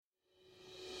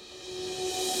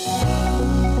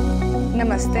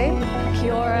Namaste.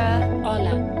 Kia ora.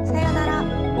 Hola.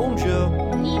 Sayonara.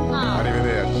 Bonjour. Ni hao.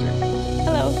 Arrivederci.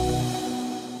 Hello.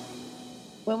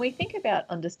 When we think about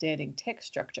understanding text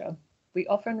structure, we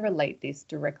often relate this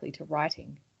directly to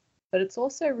writing, but it's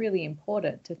also really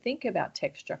important to think about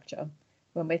text structure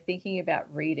when we're thinking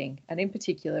about reading, and in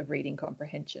particular, reading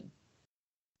comprehension.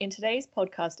 In today's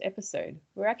podcast episode,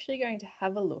 we're actually going to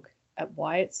have a look at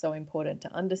why it's so important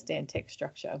to understand text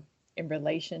structure in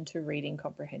relation to reading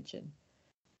comprehension.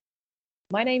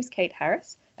 My name's Kate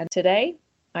Harris, and today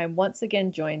I'm once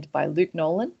again joined by Luke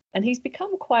Nolan, and he's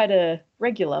become quite a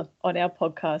regular on our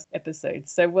podcast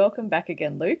episodes. So welcome back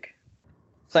again, Luke.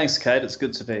 Thanks, Kate. It's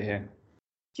good to be here.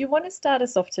 Do you want to start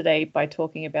us off today by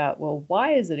talking about, well,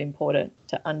 why is it important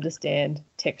to understand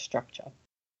text structure?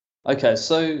 Okay,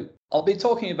 so I'll be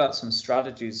talking about some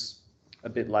strategies a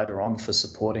bit later on for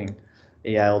supporting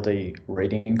EALD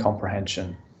reading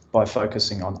comprehension by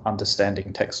focusing on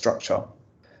understanding text structure.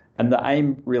 And the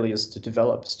aim really is to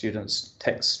develop students'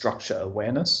 text structure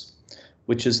awareness,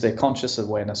 which is their conscious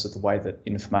awareness of the way that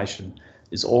information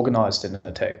is organised in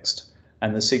a text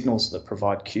and the signals that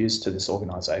provide cues to this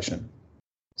organisation.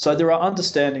 So there are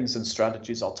understandings and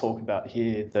strategies I'll talk about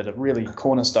here that are really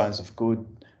cornerstones of good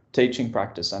teaching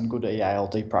practice and good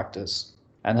EALD practice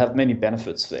and have many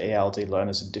benefits for EALD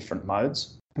learners in different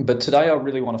modes. But today I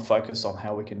really want to focus on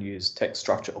how we can use text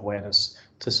structure awareness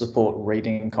to support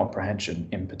reading comprehension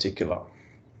in particular.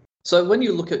 So when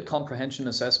you look at comprehension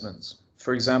assessments,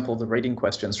 for example, the reading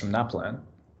questions from NAPLAN,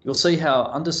 you'll see how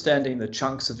understanding the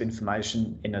chunks of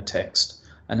information in a text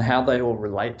and how they all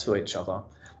relate to each other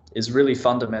is really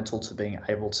fundamental to being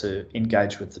able to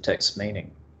engage with the text's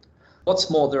meaning. What's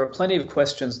more, there are plenty of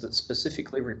questions that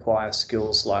specifically require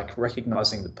skills like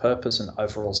recognising the purpose and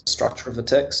overall structure of a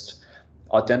text,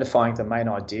 identifying the main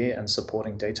idea and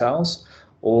supporting details,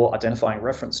 or identifying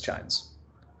reference chains.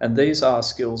 And these are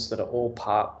skills that are all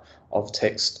part of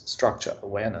text structure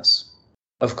awareness.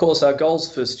 Of course, our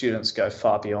goals for students go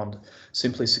far beyond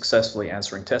simply successfully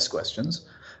answering test questions,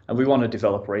 and we want to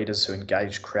develop readers who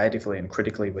engage creatively and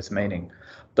critically with meaning.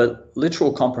 But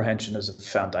literal comprehension is a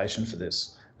foundation for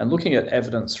this, and looking at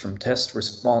evidence from test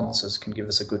responses can give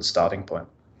us a good starting point.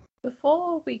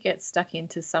 Before we get stuck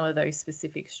into some of those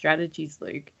specific strategies,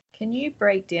 Luke, can you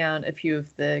break down a few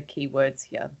of the key words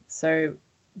here? So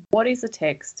what is a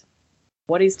text?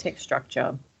 What is text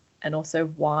structure? And also,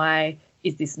 why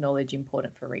is this knowledge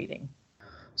important for reading?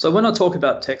 So when I talk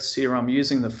about text here, I'm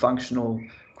using the functional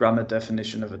grammar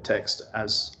definition of a text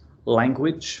as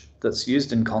language that's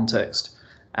used in context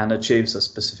and achieves a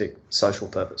specific social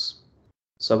purpose.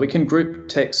 So we can group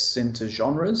texts into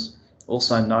genres,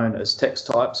 also known as text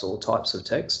types or types of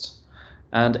text.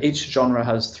 And each genre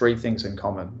has three things in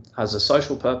common: has a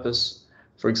social purpose,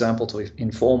 for example, to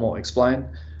inform or explain,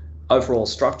 overall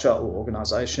structure or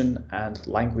organisation, and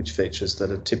language features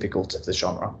that are typical to the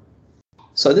genre.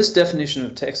 So this definition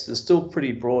of text is still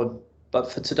pretty broad, but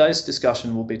for today's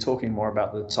discussion, we'll be talking more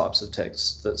about the types of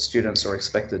texts that students are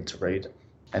expected to read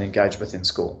and engage with in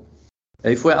school.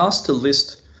 If we're asked to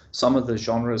list some of the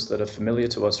genres that are familiar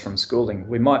to us from schooling,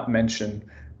 we might mention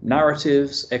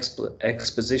narratives,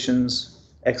 expositions,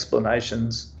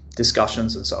 explanations,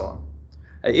 discussions, and so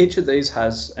on. Each of these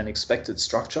has an expected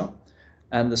structure,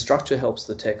 and the structure helps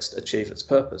the text achieve its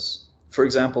purpose. For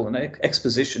example, an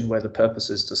exposition where the purpose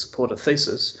is to support a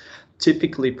thesis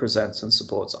typically presents and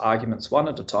supports arguments one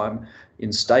at a time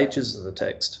in stages of the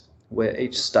text, where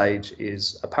each stage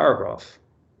is a paragraph.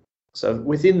 So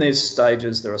within these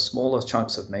stages, there are smaller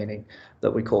chunks of meaning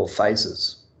that we call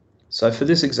phases. So for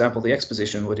this example, the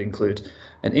exposition would include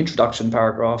an introduction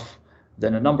paragraph,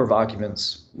 then a number of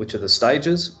arguments, which are the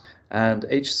stages, and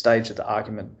each stage of the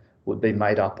argument would be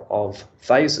made up of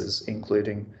phases,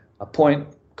 including a point,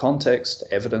 context,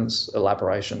 evidence,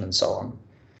 elaboration, and so on.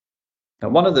 Now,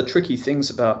 one of the tricky things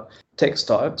about text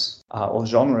types or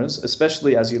genres,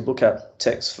 especially as you look at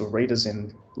text for readers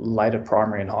in later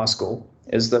primary and high school,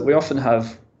 is that we often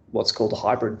have what's called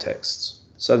hybrid texts.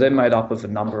 So they're made up of a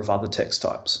number of other text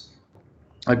types.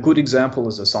 A good example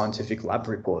is a scientific lab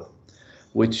report,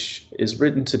 which is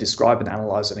written to describe and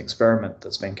analyse an experiment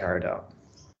that's been carried out.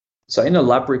 So in a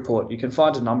lab report, you can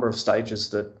find a number of stages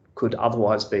that could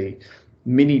otherwise be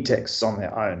mini texts on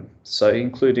their own. So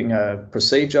including a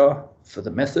procedure for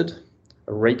the method,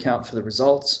 a recount for the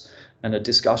results, and a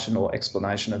discussion or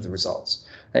explanation of the results.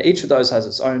 Now, each of those has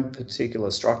its own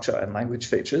particular structure and language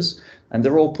features, and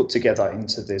they're all put together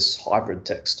into this hybrid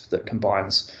text that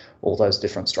combines all those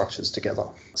different structures together.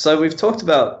 So we've talked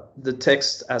about the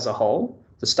text as a whole,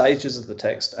 the stages of the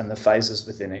text, and the phases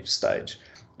within each stage.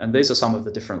 And these are some of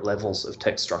the different levels of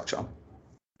text structure.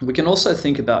 We can also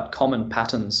think about common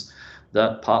patterns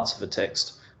that parts of a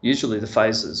text, usually the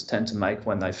phases, tend to make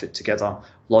when they fit together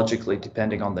logically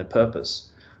depending on their purpose.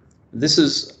 This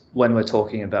is when we're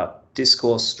talking about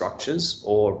discourse structures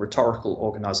or rhetorical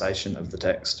organisation of the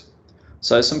text.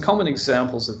 So some common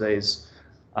examples of these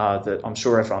that I'm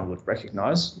sure everyone would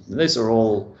recognise. These are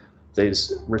all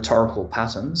these rhetorical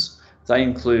patterns. They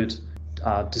include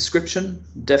description,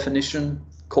 definition,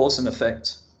 cause and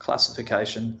effect,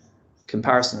 classification,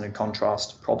 comparison and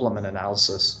contrast, problem and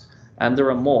analysis, and there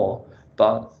are more,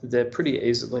 but they're pretty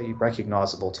easily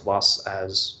recognisable to us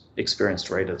as experienced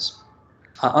readers.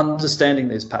 Understanding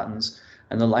these patterns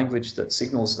and the language that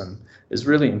signals them is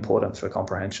really important for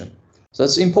comprehension. So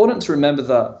it's important to remember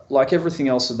that, like everything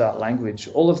else about language,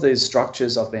 all of these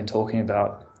structures I've been talking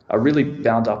about are really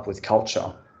bound up with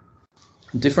culture.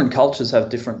 Different cultures have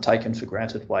different taken for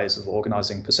granted ways of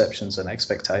organising perceptions and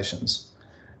expectations.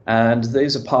 And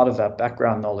these are part of our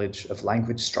background knowledge of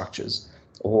language structures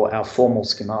or our formal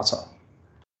schemata.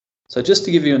 So just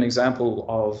to give you an example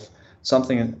of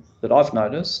something that I've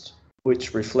noticed,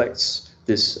 which reflects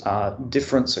this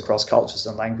difference across cultures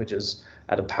and languages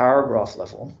at a paragraph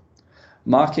level,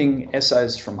 marking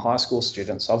essays from high school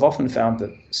students, I've often found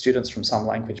that students from some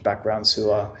language backgrounds who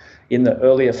are in the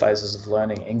earlier phases of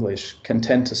learning English can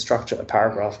tend to structure a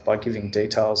paragraph by giving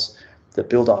details that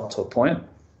build up to a point,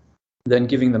 then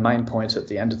giving the main point at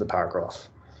the end of the paragraph.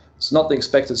 It's not the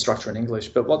expected structure in English,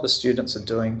 but what the students are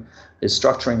doing is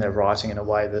structuring their writing in a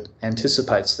way that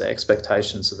anticipates the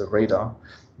expectations of the reader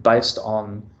based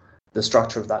on the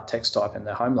structure of that text type in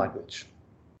their home language.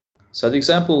 So the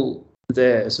example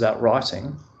there is about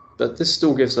writing, but this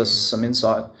still gives us some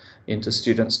insight into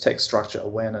students' text structure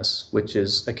awareness, which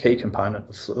is a key component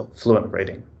of fluent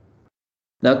reading.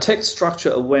 Now, text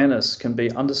structure awareness can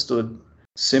be understood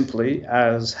simply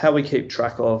as how we keep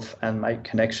track of and make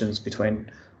connections between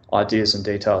ideas and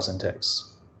details in text.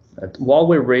 While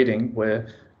we're reading,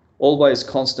 we're always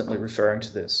constantly referring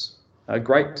to this. A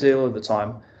great deal of the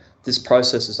time, this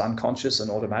process is unconscious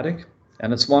and automatic,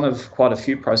 and it's one of quite a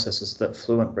few processes that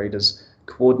fluent readers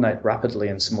coordinate rapidly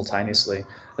and simultaneously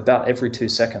about every 2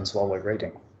 seconds while we're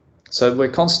reading. So we're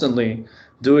constantly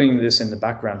doing this in the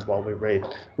background while we read,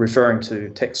 referring to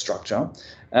text structure.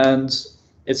 And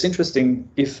it's interesting,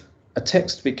 if a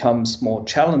text becomes more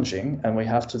challenging and we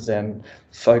have to then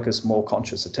focus more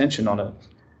conscious attention on it,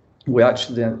 we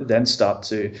actually then start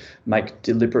to make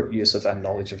deliberate use of our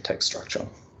knowledge of text structure.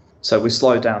 So we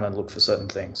slow down and look for certain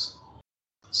things.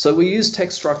 So we use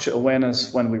text structure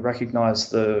awareness when we recognise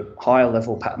the higher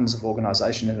level patterns of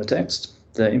organisation in the text,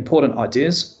 the important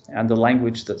ideas, and the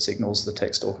language that signals the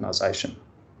text organisation.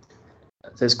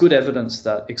 There's good evidence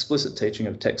that explicit teaching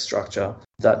of text structure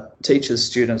that teaches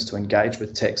students to engage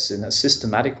with text in a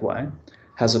systematic way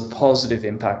has a positive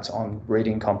impact on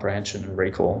reading comprehension and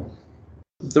recall.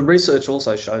 The research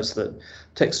also shows that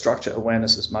text structure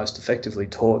awareness is most effectively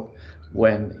taught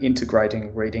when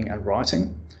integrating reading and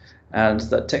writing, and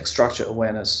that text structure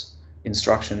awareness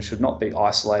instruction should not be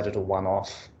isolated or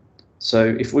one-off.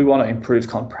 So if we want to improve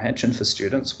comprehension for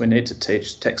students, we need to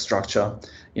teach text structure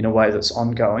in a way that's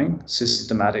ongoing,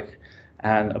 systematic,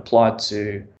 and applied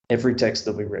to every text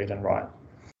that we read and write.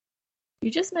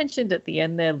 You just mentioned at the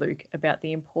end there, Luke, about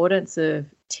the importance of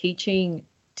teaching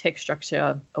text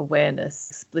structure awareness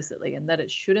explicitly and that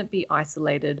it shouldn't be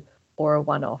isolated or a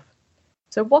one-off.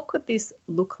 So what could this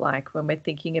look like when we're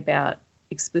thinking about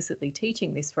explicitly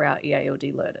teaching this for our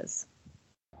EALD learners?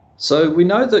 So we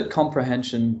know that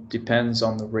comprehension depends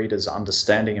on the reader's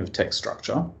understanding of text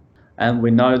structure, and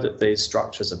we know that these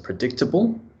structures are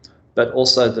predictable, but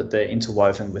also that they're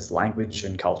interwoven with language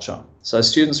and culture. So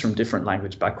students from different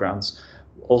language backgrounds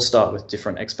all start with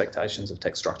different expectations of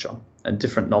text structure and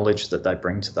different knowledge that they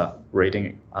bring to that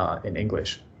reading in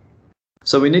English.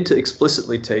 So we need to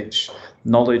explicitly teach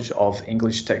knowledge of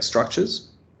English text structures,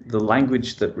 the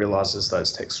language that realises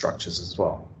those text structures as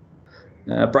well.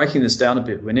 Now, breaking this down a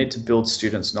bit, we need to build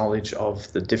students' knowledge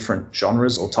of the different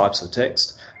genres or types of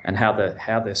text and how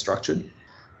they're structured.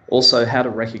 Also, how to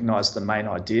recognise the main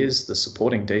ideas, the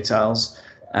supporting details,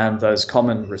 and those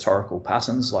common rhetorical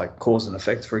patterns like cause and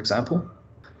effect, for example.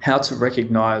 How to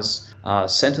recognise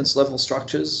sentence level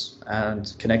structures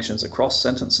and connections across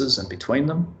sentences and between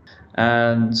them.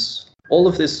 And all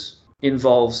of this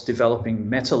involves developing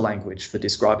meta-language for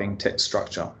describing text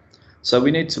structure. So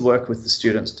we need to work with the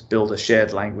students to build a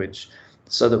shared language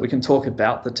so that we can talk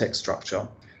about the text structure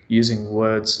using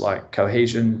words like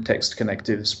cohesion, text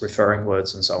connectives, referring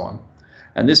words, and so on.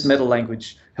 And this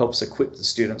meta-language helps equip the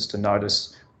students to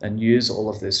notice and use all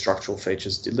of these structural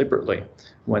features deliberately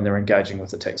when they're engaging with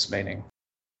the text meaning.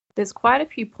 There's quite a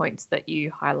few points that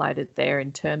you highlighted there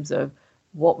in terms of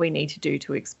what we need to do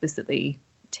to explicitly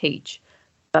teach,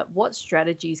 but what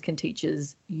strategies can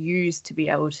teachers use to be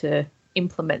able to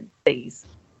implement these?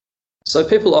 So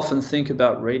people often think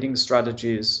about reading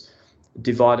strategies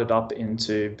divided up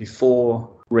into before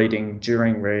reading,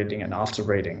 during reading, and after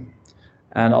reading.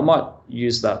 And I might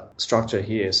use that structure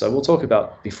here. So we'll talk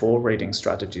about before reading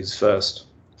strategies first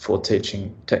for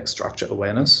teaching text structure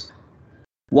awareness.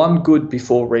 One good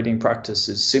before reading practice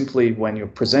is simply when you're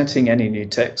presenting any new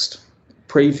text,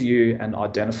 preview and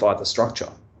identify the structure.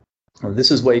 And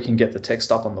this is where you can get the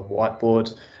text up on the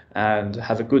whiteboard and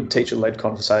have a good teacher-led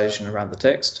conversation around the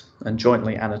text and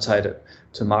jointly annotate it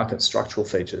to mark its structural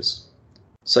features.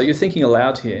 So you're thinking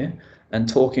aloud here and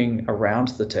talking around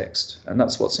the text, and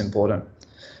that's what's important.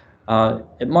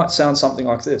 It might sound something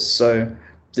like this. So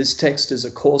this text is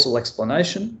a causal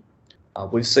explanation.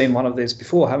 We've seen one of these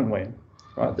before, haven't we?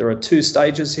 Right, there are two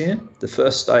stages here. The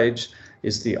first stage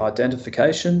is the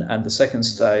identification, and the second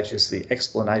stage is the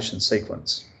explanation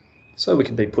sequence. So we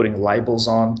can be putting labels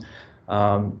on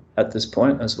at this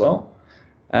point as well.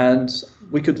 And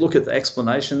we could look at the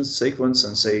explanation sequence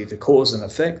and see the cause and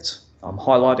effect. I'm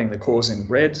highlighting the cause in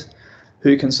red.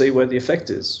 Who can see where the effect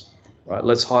is? Right,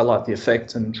 let's highlight the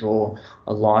effect and draw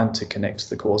a line to connect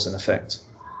the cause and effect.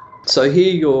 So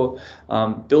here you're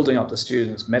building up the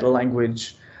students'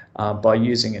 meta-language by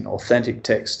using an authentic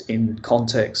text in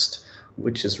context,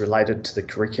 which is related to the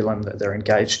curriculum that they're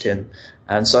engaged in.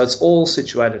 And so it's all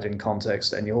situated in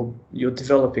context, and you're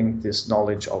developing this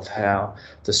knowledge of how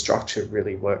the structure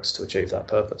really works to achieve that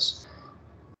purpose.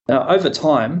 Now, over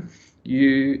time,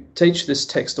 you teach this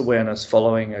text awareness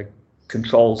following a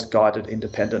controlled, guided,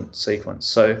 independent sequence.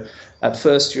 So at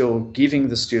first, you're giving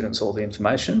the students all the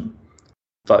information,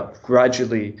 but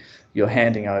gradually you're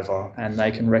handing over and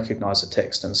they can recognize a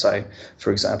text and say,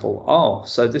 for example, oh,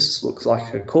 so this looks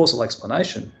like a causal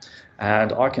explanation,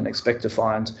 and I can expect to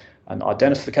find an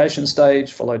identification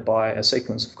stage followed by a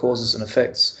sequence of causes and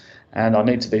effects, and I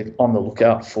need to be on the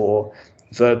lookout for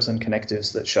verbs and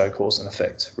connectives that show cause and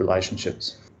effect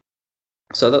relationships.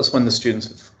 So that's when the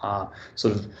students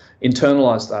sort of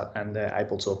internalize that and they're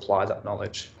able to apply that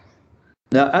knowledge.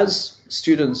 Now, as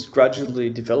students gradually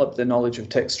develop their knowledge of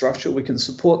text structure, we can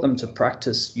support them to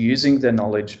practice using their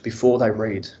knowledge before they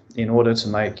read in order to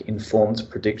make informed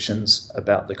predictions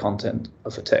about the content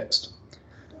of a text.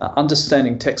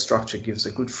 Understanding text structure gives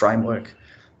a good framework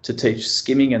to teach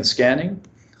skimming and scanning.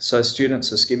 So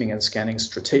students are skimming and scanning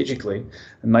strategically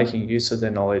and making use of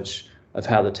their knowledge of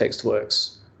how the text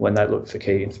works when they look for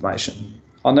key information.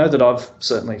 I know that I've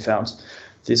certainly found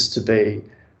this to be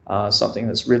something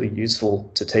that's really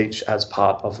useful to teach as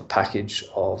part of a package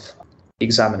of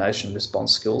examination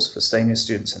response skills for senior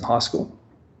students in high school,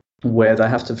 where they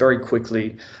have to very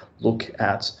quickly look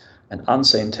at an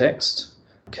unseen text,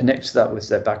 connect that with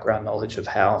their background knowledge of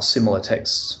how similar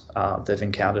texts they've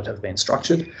encountered have been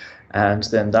structured, and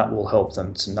then that will help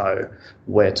them to know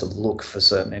where to look for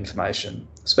certain information,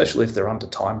 especially if they're under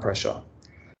time pressure.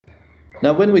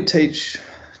 Now, when we teach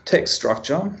text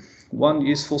structure, one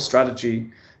useful strategy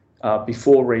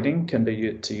before reading can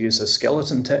be to use a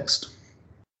skeleton text.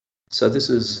 So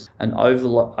this is an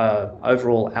overall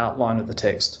outline of the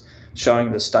text,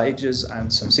 showing the stages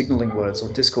and some signalling words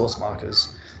or discourse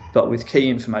markers, but with key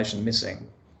information missing,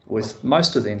 with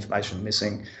most of the information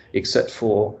missing except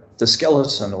for the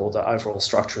skeleton or the overall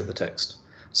structure of the text.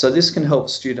 So this can help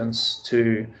students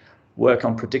to work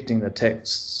on predicting the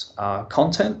text's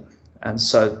content, and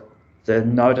so they're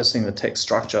noticing the text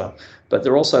structure, but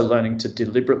they're also learning to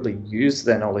deliberately use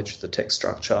their knowledge of the text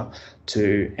structure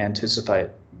to anticipate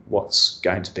what's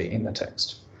going to be in the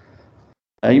text.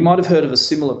 You might have heard of a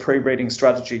similar pre-reading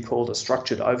strategy called a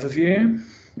structured overview,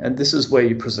 and this is where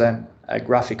you present a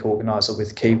graphic organizer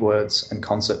with keywords and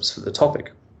concepts for the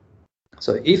topic.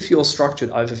 So if your structured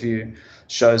overview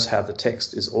shows how the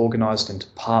text is organized into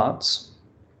parts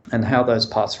and how those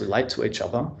parts relate to each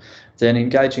other, then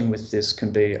engaging with this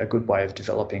can be a good way of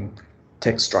developing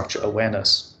text structure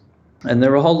awareness. And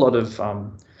there are a whole lot of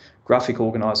graphic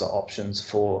organizer options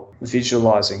for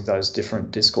visualizing those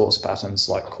different discourse patterns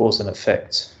like cause and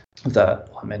effect that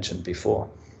I mentioned before.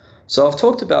 So I've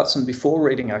talked about some before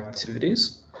reading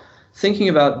activities. Thinking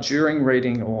about during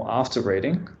reading or after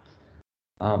reading,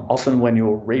 often when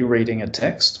you're rereading a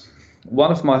text,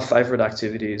 one of my favorite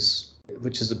activities,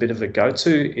 which is a bit of a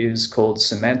go-to, is called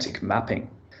semantic mapping.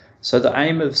 So the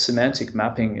aim of semantic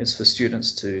mapping is for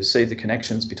students to see the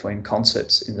connections between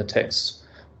concepts in the text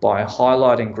by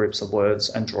highlighting groups of words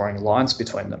and drawing lines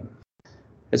between them.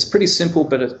 It's pretty simple,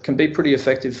 but it can be pretty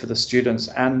effective for the students,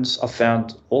 and I've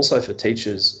found also for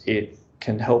teachers, it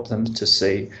can help them to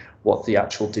see what the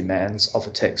actual demands of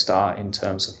a text are in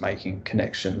terms of making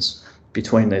connections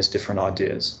between these different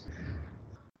ideas.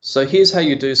 So here's how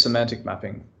you do semantic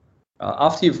mapping.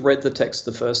 After you've read the text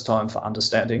the first time for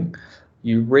understanding,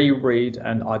 you reread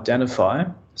and identify,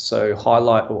 so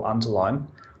highlight or underline,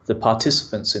 the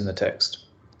participants in the text.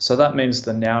 So that means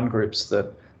the noun groups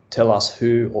that tell us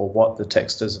who or what the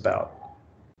text is about.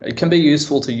 It can be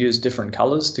useful to use different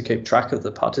colours to keep track of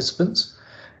the participants,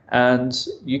 and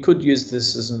you could use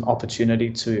this as an opportunity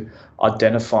to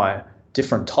identify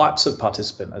different types of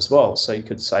participant as well. So you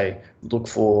could say, look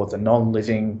for the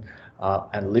non-living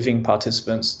and living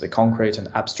participants, the concrete and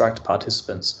abstract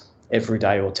participants,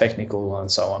 everyday or technical, and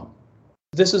so on.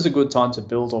 This is a good time to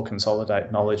build or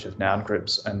consolidate knowledge of noun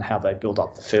groups and how they build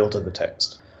up the field of the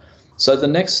text. So the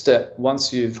next step,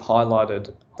 once you've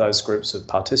highlighted those groups of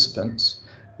participants,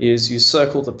 is you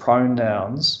circle the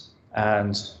pronouns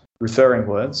and referring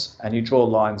words, and you draw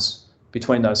lines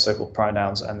between those circled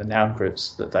pronouns and the noun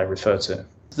groups that they refer to.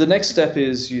 The next step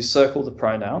is you circle the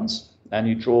pronouns and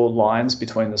you draw lines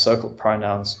between the circled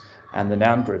pronouns and the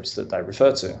noun groups that they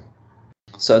refer to.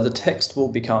 So the text will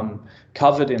become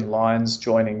covered in lines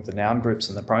joining the noun groups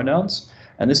and the pronouns,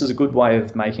 and this is a good way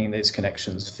of making these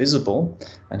connections visible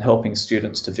and helping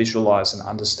students to visualize and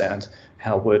understand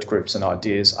how word groups and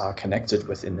ideas are connected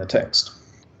within the text.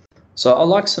 So I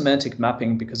like semantic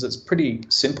mapping because it's pretty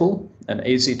simple and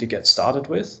easy to get started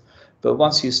with, but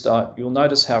once you start, you'll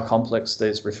notice how complex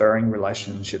these referring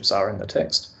relationships are in the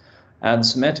text, and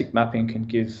semantic mapping can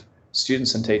give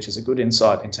students and teachers a good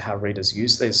insight into how readers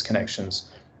use these connections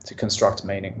to construct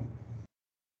meaning.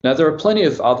 Now, there are plenty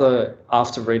of other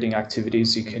after-reading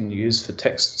activities you can use for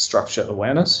text structure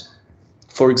awareness.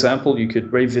 For example, you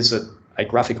could revisit a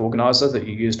graphic organiser that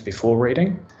you used before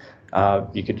reading.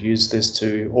 You could use this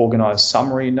to organise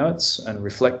summary notes and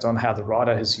reflect on how the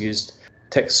writer has used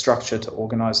text structure to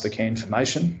organise the key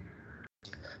information.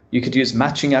 You could use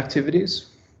matching activities,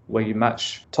 where you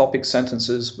match topic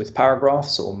sentences with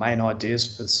paragraphs or main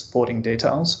ideas with supporting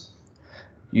details.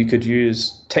 You could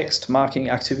use text marking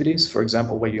activities, for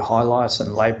example, where you highlight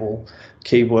and label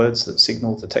keywords that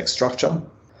signal the text structure.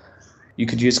 You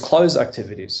could use close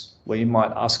activities, where you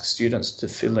might ask students to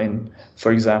fill in,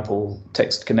 for example,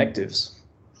 text connectives.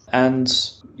 And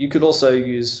you could also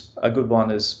use, a good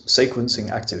one is sequencing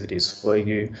activities, where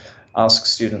you ask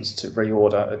students to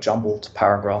reorder a jumbled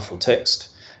paragraph or text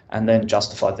and then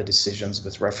justify the decisions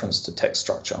with reference to text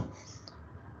structure.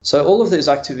 So all of these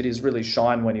activities really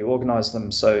shine when you organise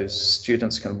them so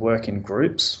students can work in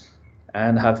groups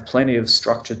and have plenty of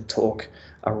structured talk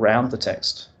around the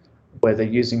text, where they're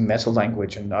using meta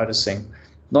language and noticing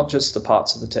not just the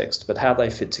parts of the text, but how they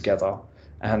fit together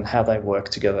and how they work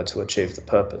together to achieve the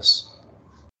purpose.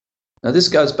 Now, this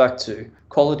goes back to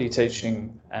quality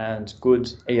teaching and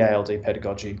good EALD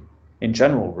pedagogy in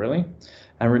general, really,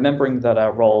 and remembering that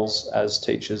our roles as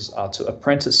teachers are to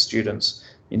apprentice students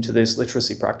into these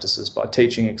literacy practices by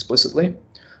teaching explicitly,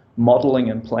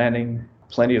 modelling and planning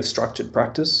plenty of structured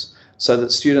practice, so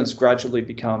that students gradually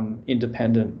become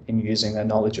independent in using their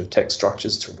knowledge of text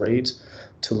structures to read,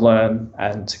 to learn,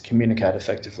 and to communicate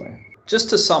effectively. Just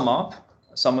to sum up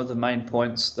some of the main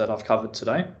points that I've covered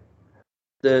today,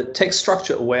 the text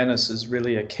structure awareness is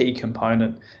really a key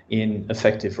component in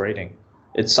effective reading.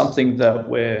 It's something that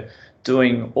we're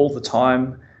doing all the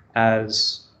time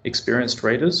as experienced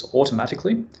readers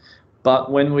automatically,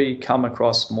 but when we come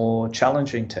across more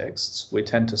challenging texts, we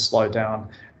tend to slow down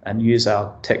and use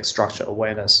our text structure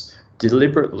awareness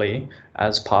deliberately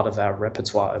as part of our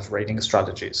repertoire of reading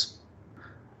strategies.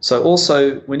 So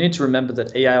also, we need to remember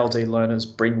that EALD learners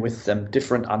bring with them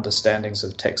different understandings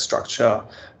of text structure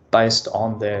based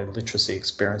on their literacy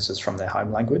experiences from their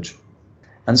home language.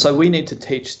 And so we need to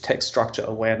teach text structure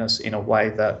awareness in a way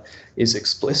that is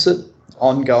explicit,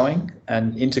 ongoing,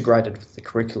 and integrated with the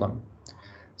curriculum,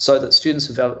 so that students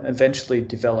eventually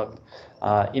develop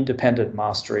independent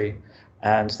mastery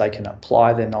and they can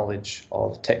apply their knowledge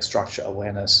of text structure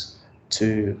awareness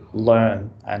to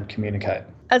learn and communicate.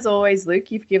 As always,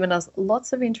 Luke, you've given us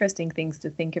lots of interesting things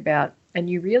to think about, and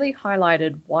you really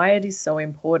highlighted why it is so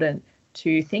important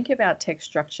to think about text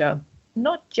structure,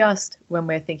 not just when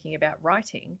we're thinking about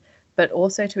writing, but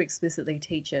also to explicitly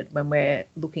teach it when we're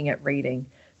looking at reading.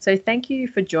 So thank you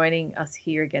for joining us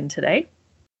here again today.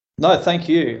 No, thank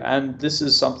you. And this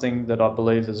is something that I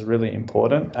believe is really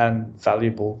important and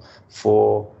valuable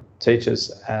for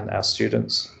teachers and our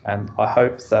students. And I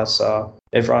hope that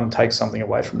everyone takes something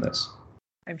away from this.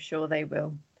 I'm sure they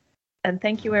will. And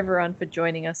thank you everyone for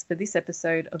joining us for this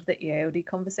episode of the EALD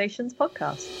Conversations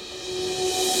podcast.